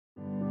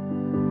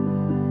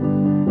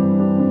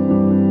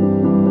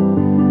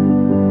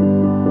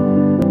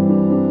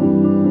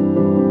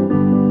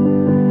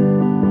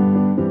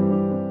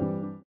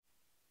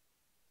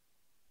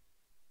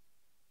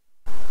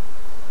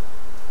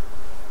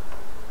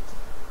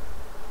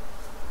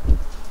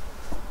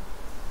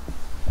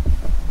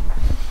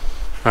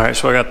Alright,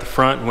 so I got the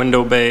front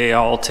window bay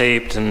all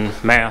taped and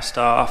masked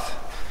off.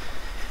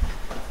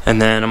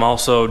 And then I'm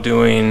also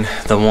doing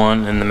the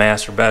one in the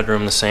master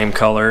bedroom the same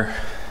color.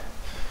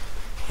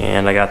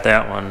 And I got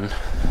that one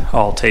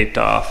all taped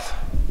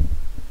off.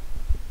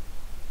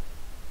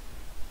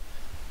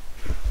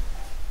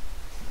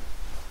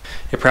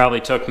 It probably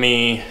took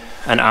me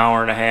an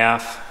hour and a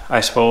half, I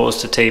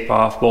suppose, to tape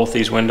off both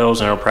these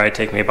windows, and it'll probably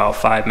take me about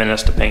 5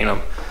 minutes to paint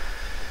them.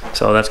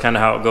 So that's kind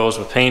of how it goes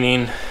with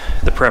painting.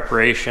 The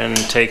preparation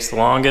takes the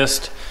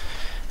longest,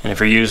 and if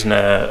you're using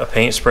a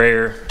paint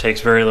sprayer, it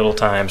takes very little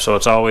time. So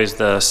it's always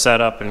the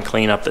setup and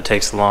cleanup that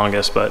takes the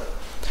longest, but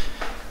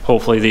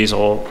hopefully these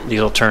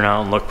will turn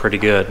out and look pretty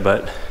good.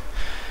 But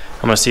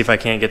I'm gonna see if I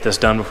can't get this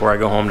done before I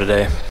go home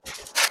today.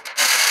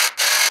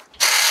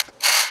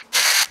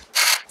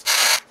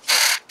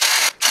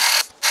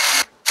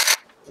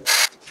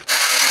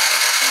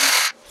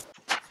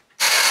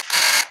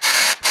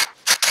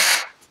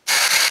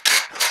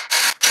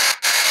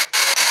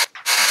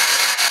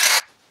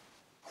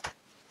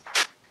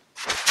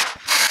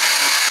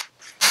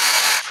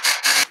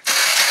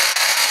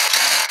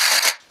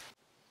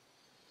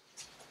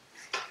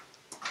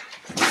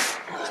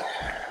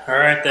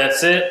 Alright,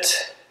 that's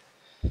it.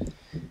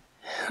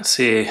 Let's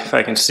see if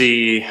I can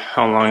see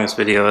how long this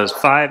video is.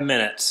 5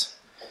 minutes.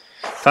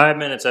 5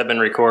 minutes I've been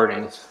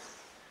recording.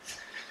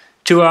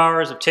 2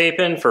 hours of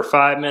taping for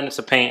 5 minutes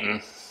of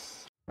painting.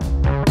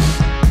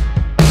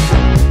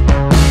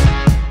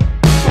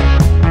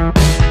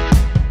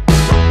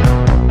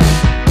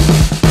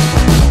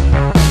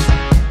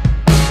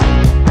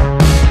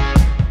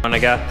 And I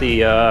got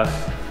the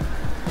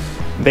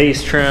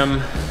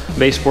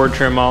baseboard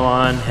trim all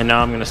on, and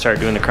now I'm going to start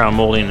doing the crown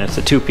molding. It's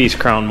a 2-piece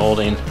crown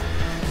molding.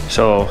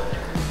 So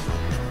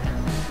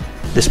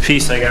this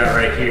piece I got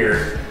right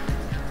here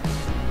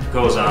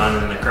goes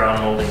on, and the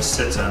crown molding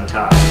sits on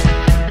top.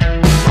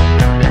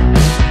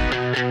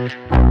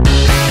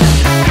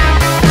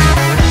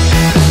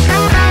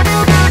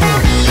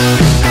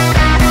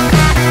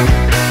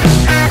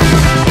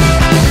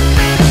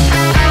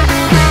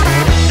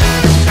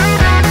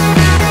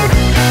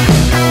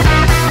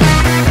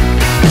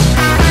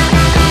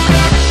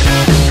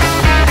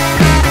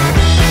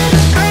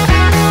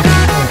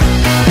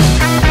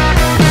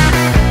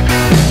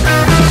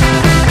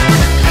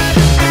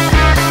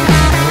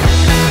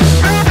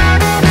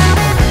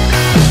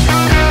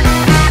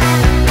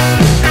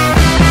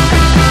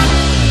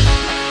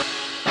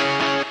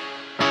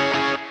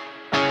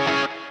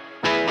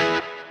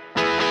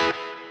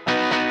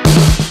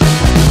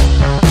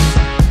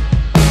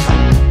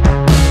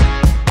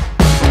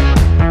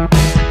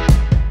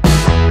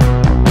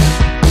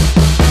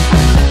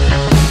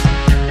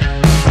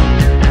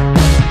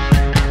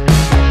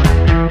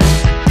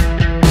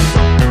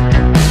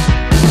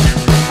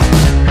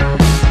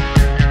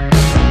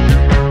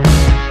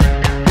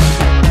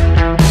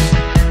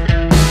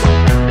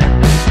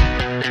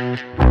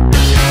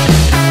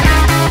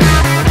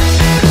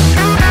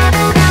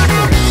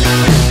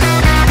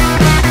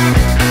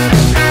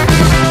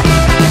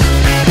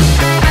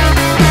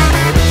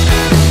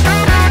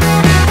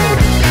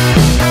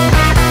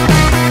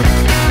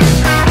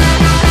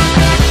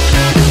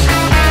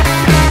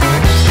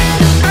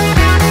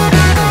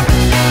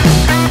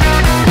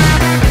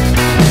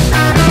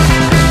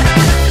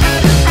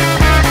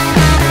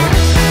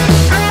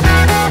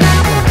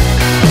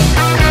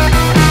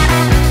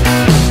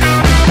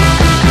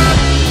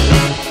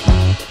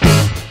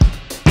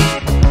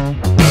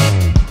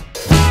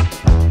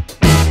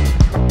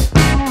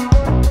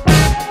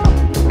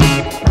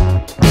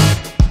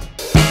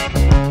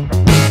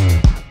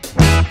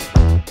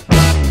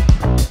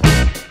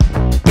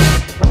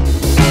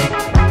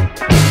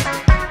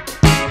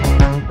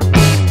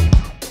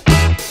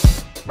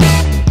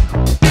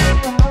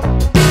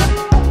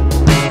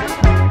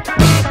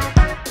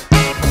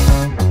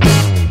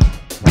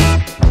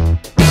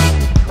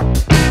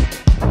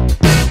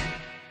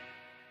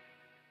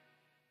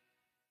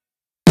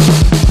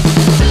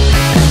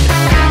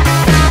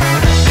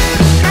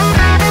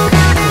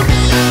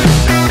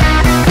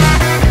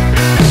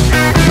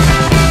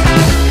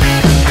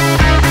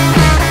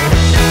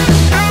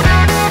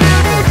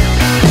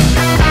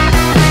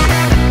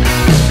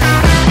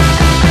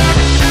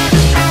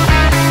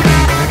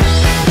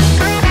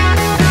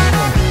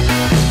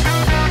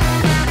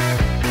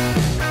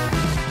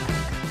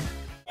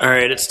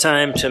 Alright, it's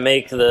time to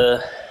make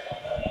the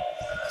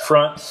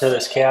front to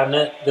this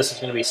cabinet. This is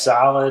going to be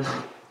solid,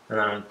 and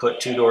I'm going to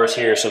put 2 doors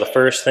here. So the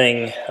first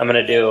thing I'm going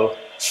to do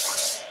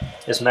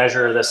is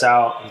measure this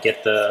out and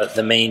get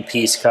the main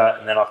piece cut,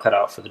 and then I'll cut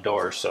out for the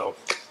doors. So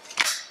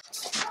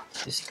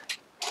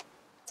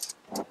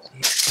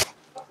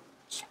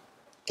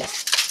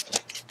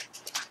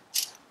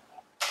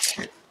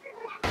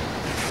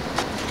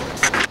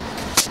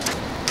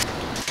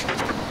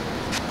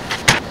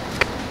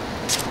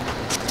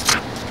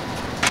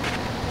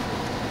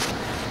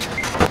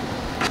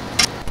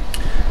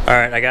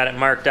Alright, I got it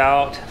marked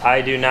out.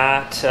 I do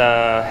not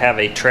have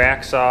a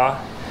track saw,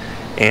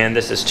 And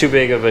this is too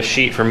big of a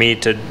sheet for me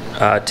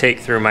to take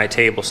through my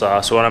table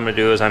saw. So what I'm going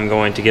to do is I'm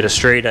going to get a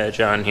straight edge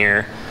on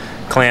here,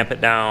 clamp it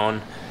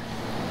down,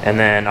 and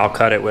then I'll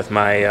cut it with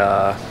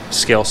my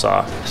skill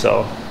saw.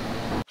 So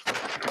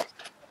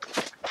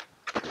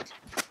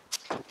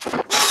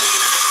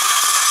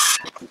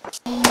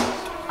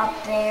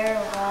up there,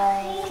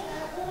 like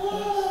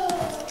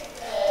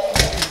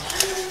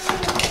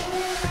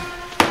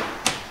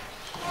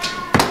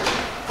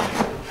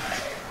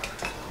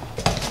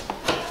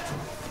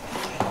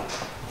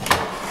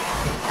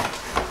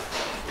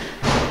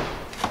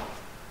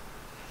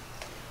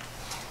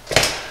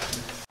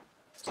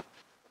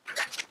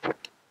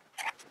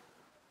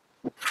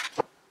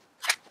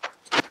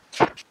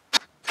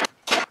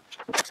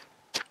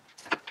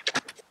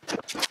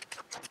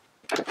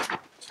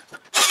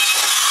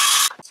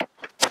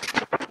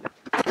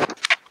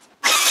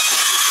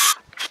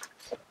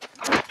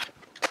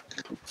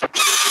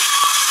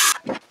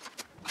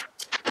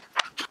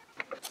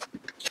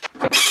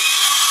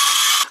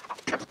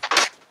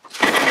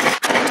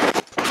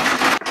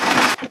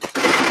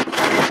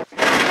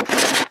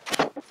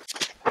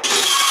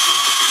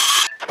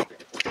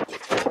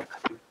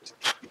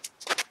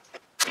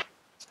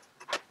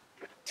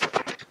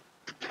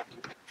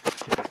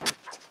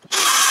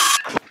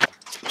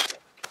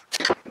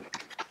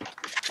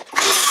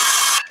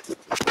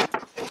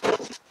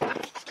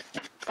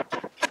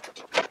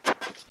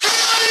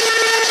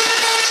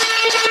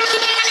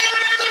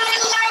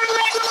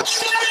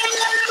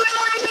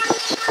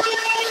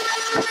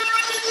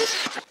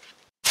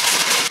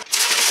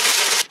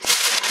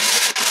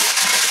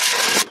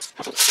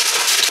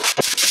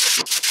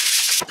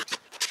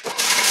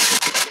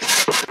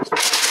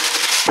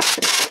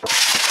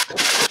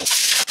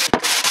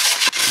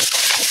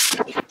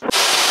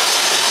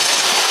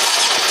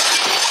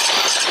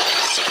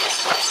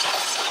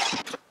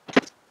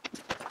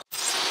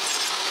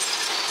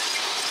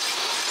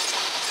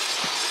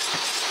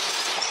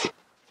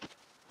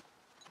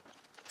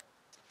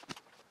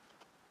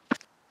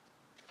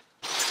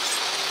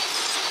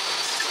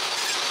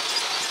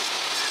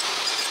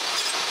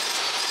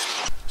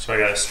I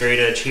got a straight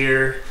edge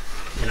here,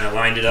 and I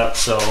lined it up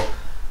so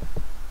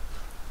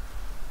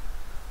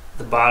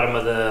the bottom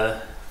of the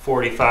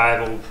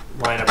 45 will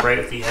line up right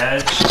with the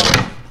edge.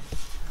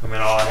 And then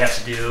all I have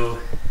to do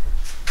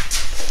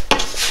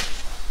is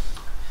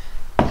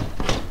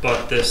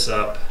butt this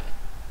up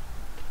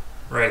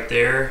right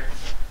there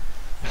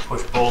and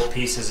push both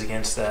pieces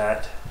against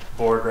that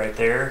board right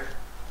there.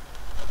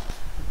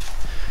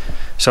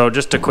 So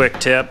just a quick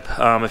tip,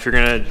 if you're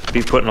going to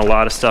be putting a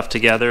lot of stuff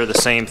together, the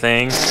same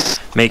thing,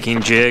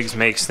 making jigs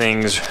makes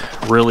things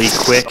really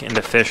quick and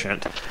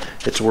efficient.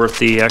 It's worth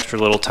the extra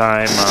little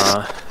time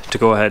to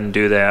go ahead and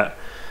do that.